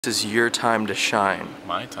This is your time to shine.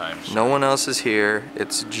 My time. No one else is here.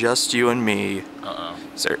 It's just you and me. Uh-oh.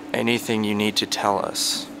 Is there anything you need to tell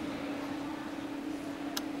us?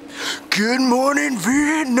 Good morning,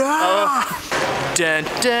 Vietnam! Dun,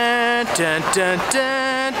 dun, dun, dun, dun,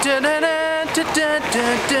 dun, dun, dun, dun,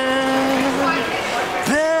 dun, dun.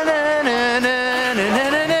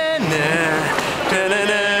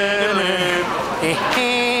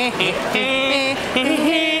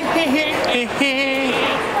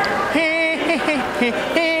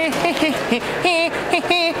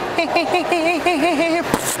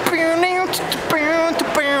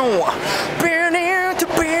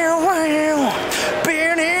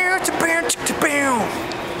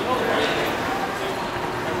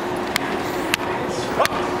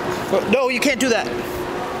 No, you can't do that.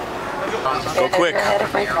 Go quick.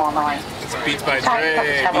 It's Beats by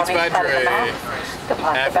Dre. Beats by Dre.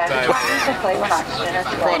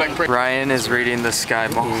 Product. Ryan is reading the sky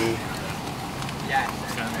ball.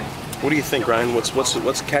 What do you think, Ryan? What's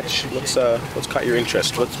caught your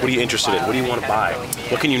interest? What are you interested in? What do you want to buy?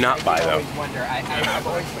 What can you not buy though?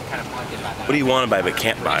 What do you want to buy but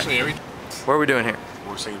can't buy? What are we doing here?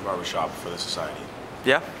 We're singing barbershop for the society.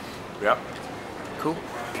 Yeah? Yep. Cool.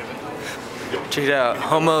 Check it out.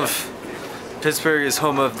 Home of Pittsburgh is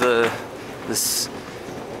home of the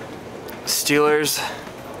Steelers,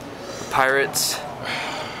 the Pirates,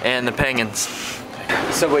 and the Penguins.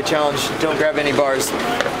 Subway challenge. Don't grab any bars.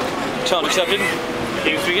 Challenge accepted.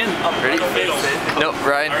 Games begin. Ready? Nope.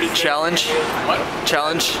 Ryan. Challenge. What?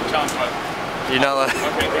 Challenge. Challenge what? You're not allowed.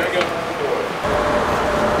 Okay, there we go.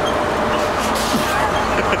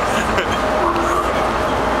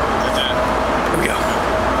 Here we go.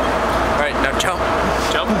 All right, now jump.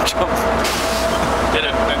 Jump. Jump. Did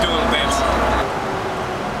it. Now do a little dance.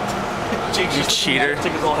 You cheater.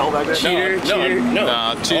 Take his whole hell back there. Cheater. No, Cheater. no.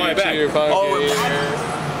 Nah, cheater, cheater, No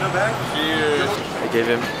back? Cheers. I gave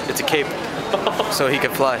him. It's a cape, so he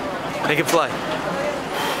can fly. Make him fly.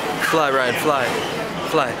 Fly, Ryan. Fly.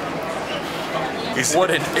 Fly. What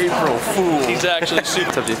an April Fool. He's actually super.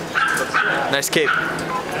 What's up, dude? Nice cape.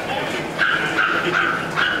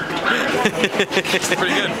 It's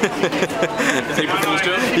pretty good. Is April Fool's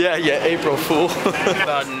joke? Yeah, April Fool.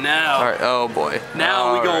 About now. All right. Oh boy.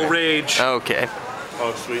 Now we go All right. rage. Okay.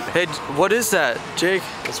 Oh, sweet. Hey, what is that, Jake?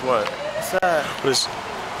 It's what? What's that? What is?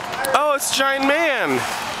 Oh, it's Giant Man.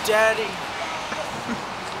 Daddy.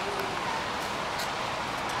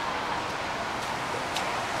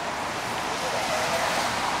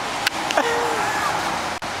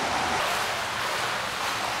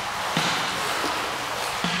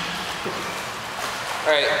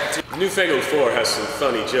 All right. Newfangled 4 has some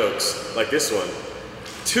funny jokes, like this one.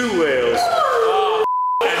 2 whales.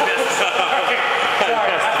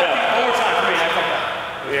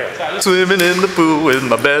 Swimming in the pool with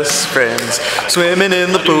my best friends. Swimming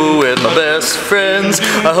in the pool with my best friends.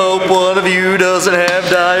 I hope one of you doesn't have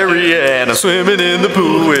diarrhea. And I'm swimming in the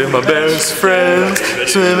pool with my best friends.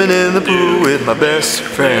 Swimming in the pool with my best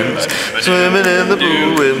friends. Swimming in the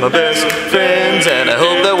pool with my best friends. And I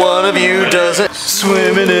hope that one of you doesn't.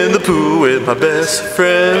 Swimming in the pool with my best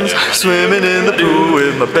friends. Swimming in the pool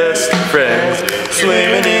with my best friends.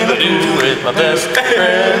 Swimming in the pool with my best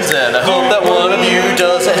friends. And I hope that one of you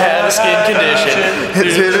doesn't have a skin condition.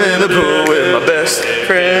 Swimming in the pool with my best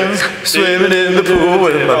friends. Swimming in the pool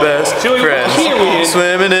with my best friends.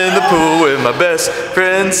 Swimming in the pool with my best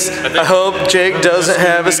friends. I hope Jake doesn't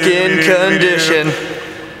have a skin condition.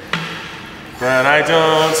 But I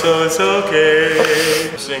don't, so it's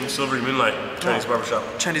okay. Sing Silvery Moonlight, Chinese barbershop.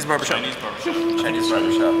 Chinese barbershop. Chinese barbershop. Chinese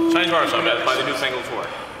barbershop. Chinese barbershop. Yeah, by the Newfangled 4.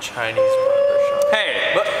 Chinese barbershop.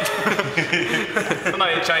 Hey! I'm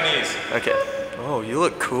not Chinese. Okay. Oh, you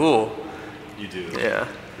look cool. You do. Yeah.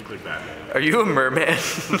 You look like Batman. Are you a merman?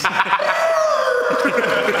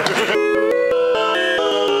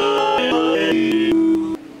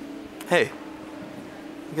 Hey,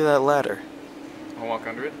 look at that ladder. I'll walk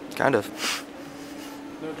under it. Kind of.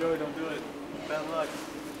 No, Joey, don't do it. Bad luck.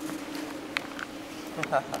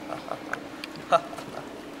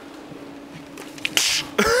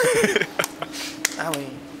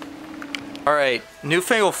 Alright,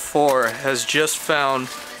 Newfangled 4 has just found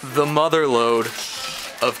the mother lode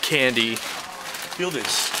of candy. Feel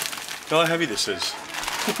this. Feel how heavy this is.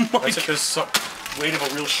 That's like the weight of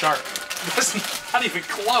a real shark. That's not even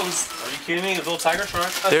close. Are you kidding me? A little tiger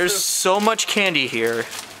shark? There's so much candy here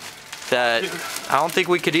that I don't think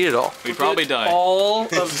we could eat it all. We probably die. All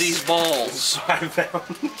of these balls. I found.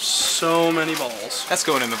 So many balls. That's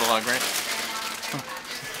going in the vlog, right?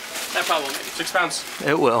 That probably 6 pounds.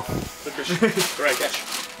 It will. Good catch.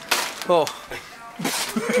 Oh,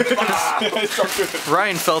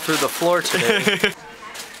 Ryan fell through the floor today.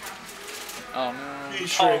 Oh no.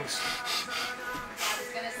 These strings.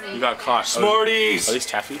 You got caught. Smarties! Are these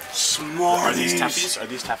taffy? Smarties! Are these taffies? Are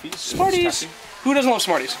these taffies? Smarties! Who doesn't love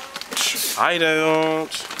Smarties? I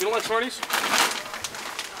don't. You don't like Smarties?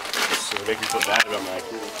 So they make me feel bad about my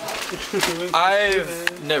food.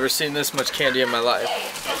 I've never seen this much candy in my life.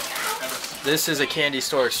 This is a candy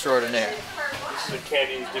store extraordinaire. This is a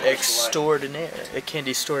candy Extraordinaire. A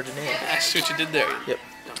candy extraordinaire. I see what you did there. Yep.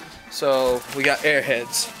 So we got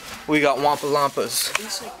Airheads. We got Wampa Lampas.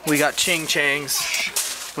 We got Ching Changs.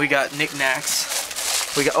 We got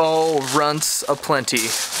Knickknacks. We got Runts aplenty.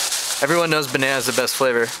 Everyone knows banana's the best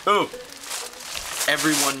flavor. Ooh.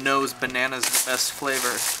 Everyone knows banana's the best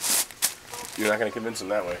flavor. You're not gonna convince them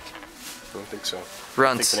that way. I don't think so. I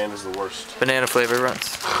Runts. think banana's the worst. Banana flavor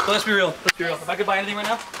Runts. So let's be real. Let's be real. If I could buy anything right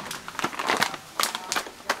now,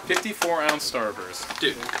 54-ounce Starburst.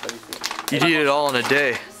 Dude, You'd eat it all in a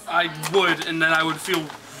day. I would, and then I would feel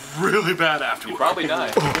really bad afterwards. Probably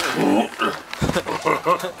die.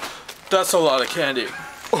 That's a lot of candy.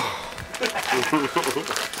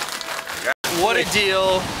 What a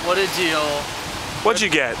deal. What a deal. What'd you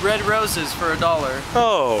get? Red roses for $1.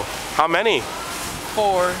 Oh, how many?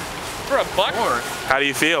 4. For a buck? 4. How do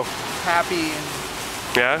you feel? Happy and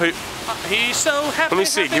Yeah? He's so happy. Let me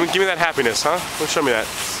see. Give me that happiness, huh? Show me that.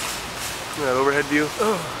 Give me that overhead view.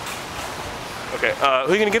 Okay, who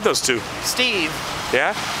are you gonna give those to? Steve.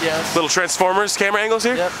 Yeah? Yes. Little Transformers camera angles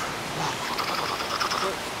here? Yep.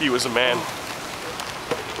 He was a man.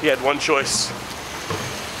 He had one choice.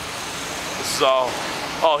 This is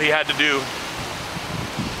all he had to do.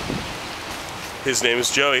 His name is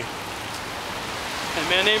Joey, And a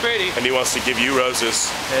man named Brady. and he wants to give you roses.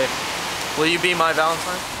 Hey. Will you be my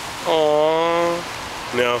Valentine? Aww.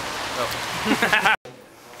 No.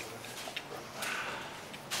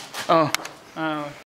 Oh.